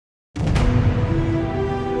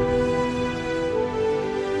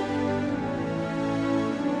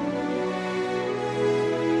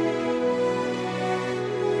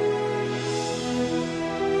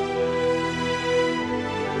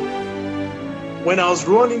When I was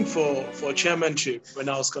running for chairmanship, when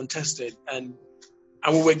I was contested, and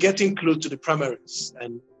we were getting close to the primaries,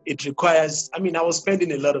 and it requires, I was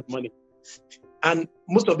spending a lot of money. And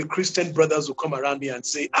most of the Christian brothers will come around me and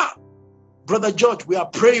say, Brother George, we are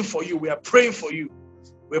praying for you. We are praying for you.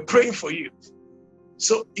 We're praying for you.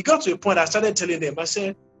 So it got to a point I started telling them, I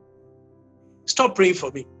said, stop praying for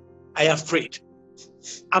me. I have prayed.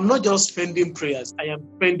 I'm not just spending prayers. I am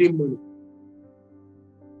spending money.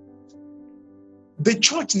 The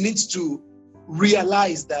church needs to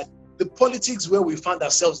realize that the politics where we find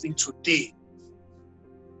ourselves in today,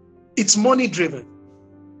 it's money driven.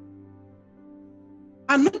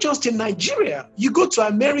 And not just in Nigeria. You go to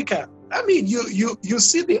America. You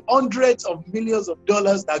see the hundreds of millions of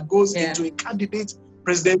dollars that goes into a candidate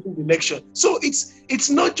presidential election. So it's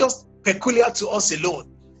not just peculiar to us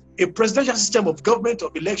alone. A presidential system of government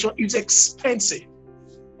of election is expensive.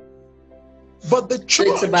 But the church...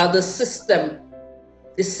 So it's about the system.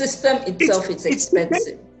 The system itself is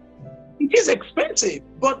expensive. It is expensive.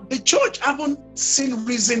 But the church haven't seen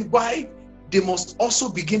reason why they must also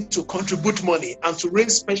begin to contribute money and to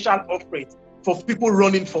raise special offerings for people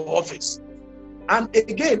running for office. And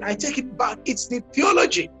again, I take it back, it's the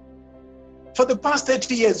theology. For the past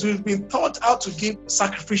 30 years, we've been taught how to give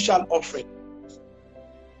sacrificial offering,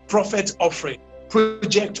 prophet offering,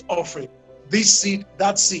 project offering, this seed,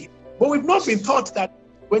 that seed. But we've not been taught that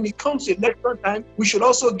when it comes to election time, we should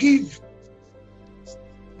also give.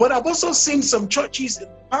 But I've also seen some churches in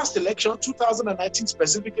the past election, 2019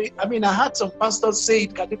 specifically, I had some pastors say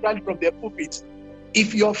it categorically from their pulpit.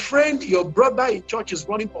 If your friend, your brother in church is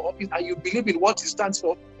running for office and you believe in what he stands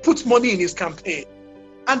for, put money in his campaign.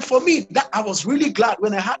 And for me, that I was really glad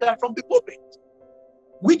when I heard that from the pulpit,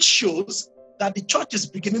 which shows that the church is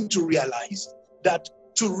beginning to realize that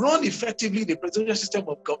to run effectively the presidential system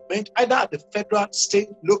of government, either at the federal, state,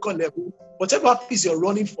 local level, whatever office you're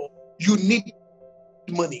running for, you need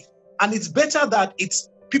money. And it's better that it's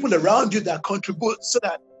people around you that contribute so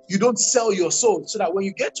that you don't sell your soul, so that when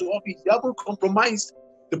you get to office, you haven't compromised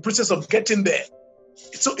the process of getting there.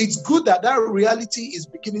 So it's good that that reality is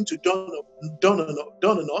beginning to dawn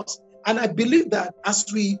on us. And I believe that as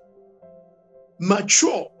we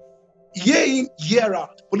mature, year in, year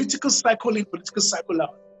out, political cycle in, political cycle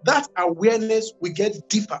out, that awareness will get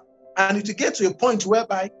deeper. And it will get to a point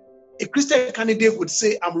whereby a Christian candidate would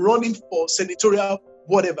say, I'm running for senatorial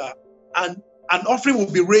whatever, and an offering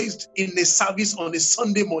will be raised in a service on a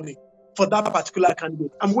Sunday morning for that particular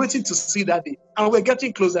candidate. I'm waiting to see that day, and we're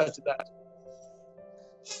getting closer to that.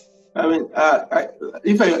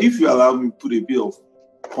 If you allow me to put a bit of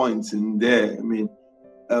points in there,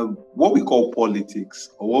 what we call politics,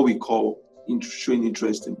 or what we call showing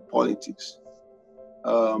interest in politics,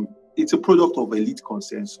 it's a product of elite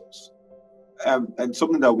consensus, and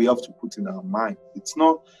something that we have to put in our mind. It's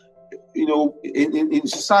not, in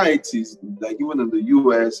societies, like even in the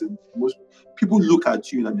US, and most people look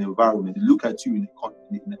at you in an environment, they look at you in a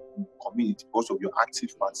community because of your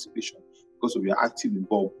active participation, because of your active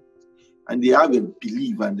involvement. And they have a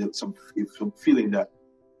belief and some feeling that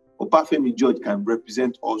Obafemi George can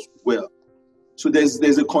represent us well. So there's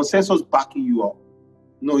a consensus backing you up.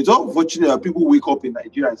 It's unfortunate that people wake up in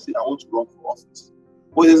Nigeria and say, I want to run for office.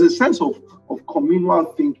 But there's a sense of communal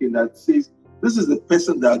thinking that says, this is the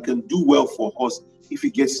person that can do well for us if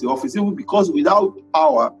he gets the office, even because without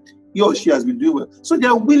power, he or she has been doing well. So they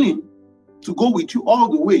are willing to go with you all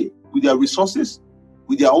the way with their resources,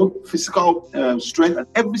 with their own physical strength, and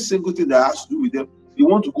every single thing that has to do with them. They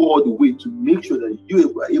want to go all the way to make sure that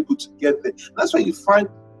you are able to get there. That's why you find,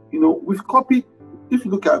 we've copied, if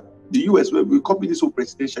you look at the US, where we copied this whole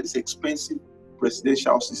this expensive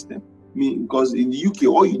presidential system. Because in the UK,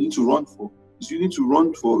 all you need to run for is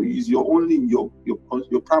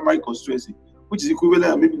your primary constituency, which is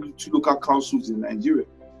equivalent maybe to local councils in Nigeria.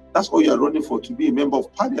 That's all you are running for, to be a member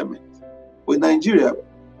of parliament. But in Nigeria,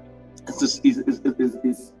 it's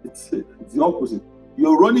the opposite.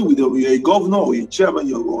 You're running with you're a governor or a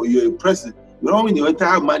chairman or you're a president. You're running your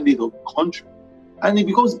entire mandate of the country. And it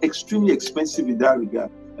becomes extremely expensive in that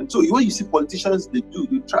regard. And so what you see politicians, they do,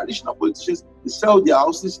 the traditional politicians, they sell their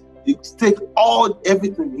houses, they take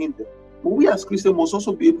everything in there. But we as Christians must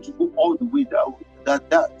also be able to go all the way down that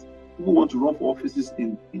people want to run for offices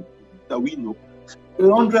in that we know.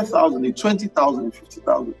 100,000, 20,000,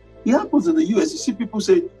 50,000. It happens in the US. You see people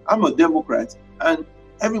say, I'm a Democrat, and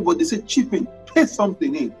everybody say, chip in, pay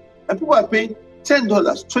something in. And people are paying $10,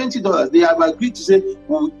 $20. They have agreed to say,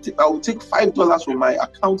 I will take $5 from my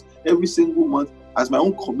account every single month as my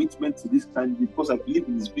own commitment to this candidate because I believe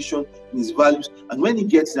in his vision, in his values. And when he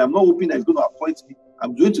gets there, I'm not hoping that he's going to appoint me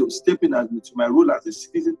I'm going to step in to my role as a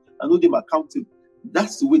citizen and hold them accountable.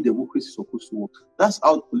 That's the way democracy is supposed to work. That's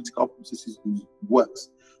how the political processes works.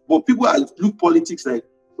 But people look politics like,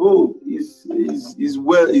 oh, he's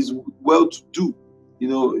well to do. You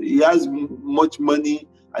know, he has much money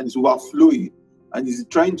and is overflowing, and he's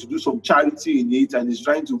trying to do some charity in it, and he's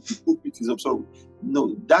trying to recoup it.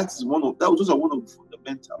 No, those are one of the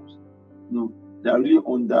fundamentals. You know, they are really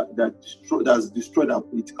on that's destroyed our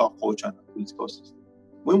political culture and our political system.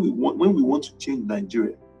 When we want to change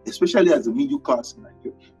Nigeria, especially as a middle class in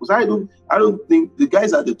Nigeria, because I don't think the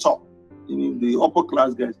guys at the top, the upper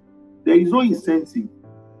class guys, there is no incentive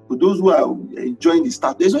for those who are enjoying the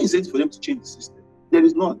stuff. There's no incentive for them to change the system. There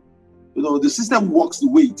is none. You know, the system works the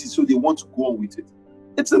way it is, so they want to go on with it.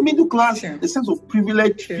 It's a middle class, a sense of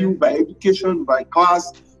privilege fueled by education, by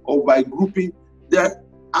class, or by grouping that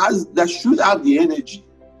should have the energy.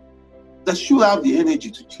 That should have the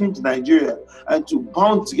energy to change Nigeria and to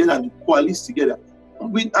bond together and to coalesce together.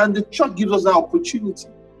 And the church gives us that opportunity.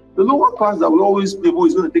 The lower class that will always play,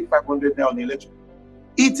 is going to take 500 naira on the election.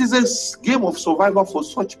 It is a game of survival for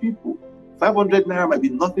such people. 500 naira might be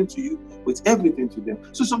nothing to you, but it's everything to them.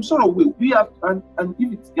 So some sort of way, we have, and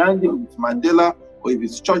if it's Gandhi or it's Mandela, or if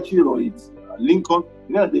it's Churchill or it's Lincoln,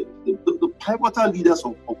 the pivotal leaders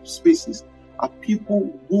of spaces are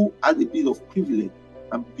people who had a bit of privilege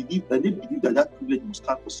and they believe that privilege must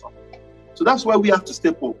stand for something. So that's why we have to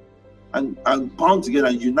step up and bound together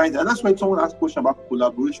and unite. And that's why someone asked a question about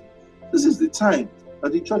collaboration. This is the time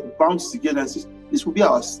that the church bounds together and says, this will be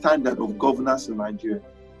our standard of governance in Nigeria.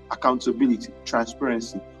 Accountability,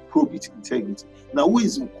 transparency, probity, integrity. Now, who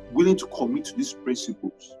is willing to commit to these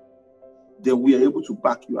principles? Then we are able to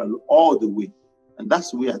back you all the way. And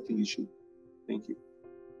that's the way I think it should. Thank you.